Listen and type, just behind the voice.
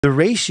The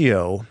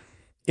ratio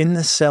in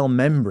the cell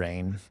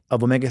membrane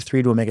of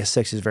omega-3 to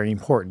omega-6 is very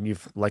important.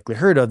 You've likely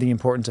heard of the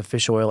importance of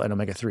fish oil and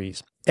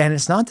omega-3s. And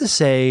it's not to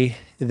say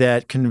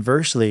that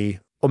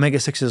conversely,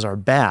 omega-6s are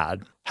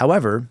bad.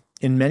 However,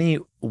 in many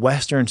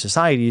Western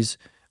societies,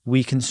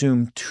 we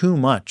consume too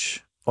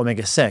much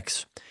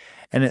omega-6,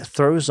 and it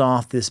throws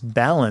off this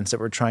balance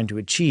that we're trying to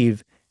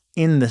achieve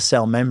in the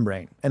cell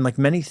membrane. And like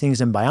many things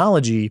in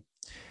biology,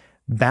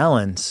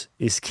 balance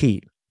is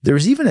key.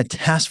 There's even a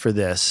test for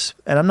this,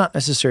 and I'm not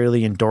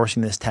necessarily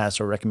endorsing this test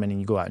or recommending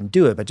you go out and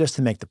do it, but just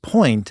to make the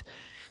point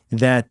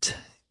that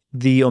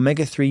the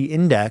omega-3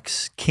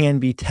 index can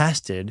be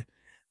tested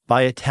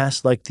by a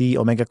test like the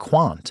Omega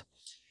Quant.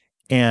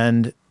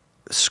 And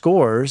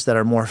scores that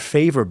are more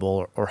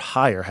favorable or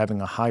higher, having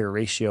a higher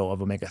ratio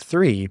of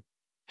omega-3,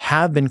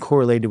 have been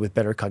correlated with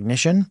better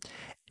cognition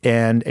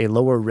and a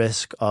lower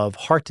risk of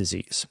heart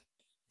disease.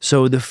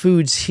 So the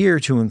foods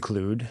here to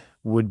include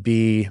would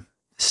be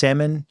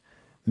salmon,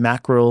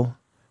 mackerel,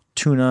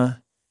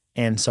 tuna,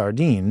 and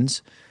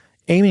sardines,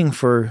 aiming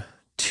for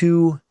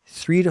 2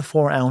 3 to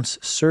 4 ounce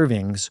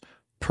servings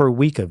per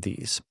week of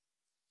these.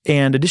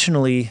 And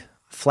additionally,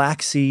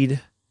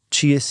 flaxseed,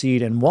 chia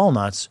seed, and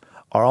walnuts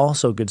are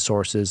also good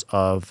sources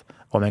of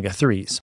omega-3s.